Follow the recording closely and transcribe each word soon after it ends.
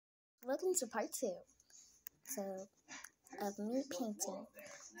welcome to part 2. So, of me painting.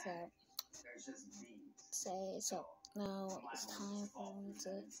 So now it's time for me to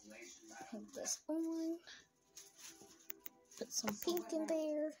paint this on. Put some pink in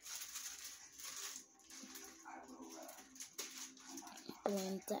there.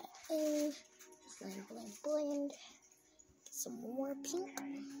 Blend that in. Blend. Get some more pink.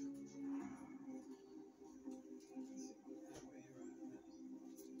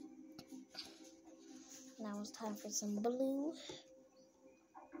 Now it's time for some blue.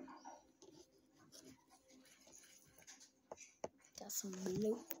 Got some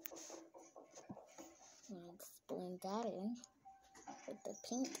blue. Let's blend that in with the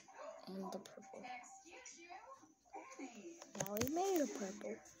pink and the purple. Now we made a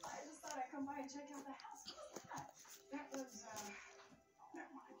purple. I just thought I'd come by and check out the house. That was,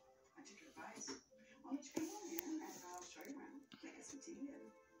 never mind. I took your advice. Why don't you come on in and I'll show you around, make us some tea and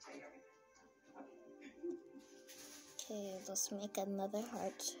tell you everything. Okay, let's make another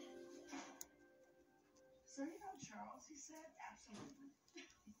heart. So you know Charles, he said absolutely.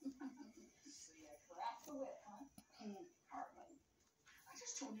 So you cracked the whip, huh? Hardly. I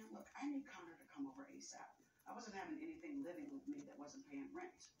just told him, look, I need Connor to come over ASAP. I wasn't having anything living with me that wasn't paying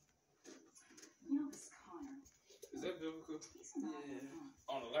rent. You know this Connor. Is that biblical? He's not.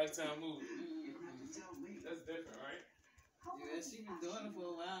 On a Lifetime movie. You don't have to tell me. That's different, right? Yeah, she been doing it for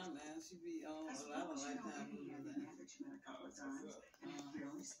a while now. She be on a lot of Lifetime movies now. That you met a couple of times and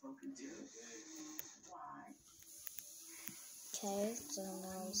barely spoken to. Why? Okay, so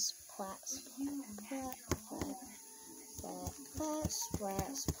now it's splat.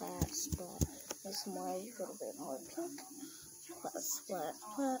 There's more, a little bit more pink. Splat.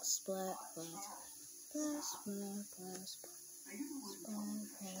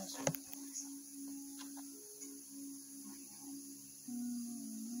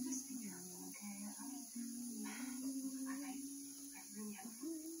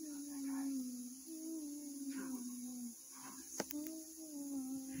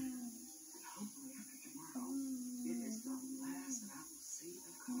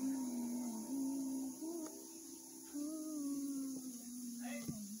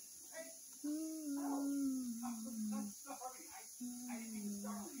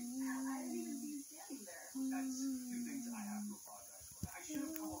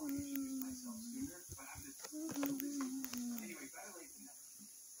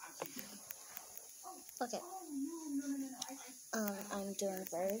 Okay. I'm doing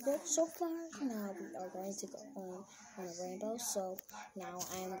very good so far. Now we are going to go on a rainbow. So now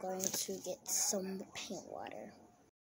I'm going to get some paint water.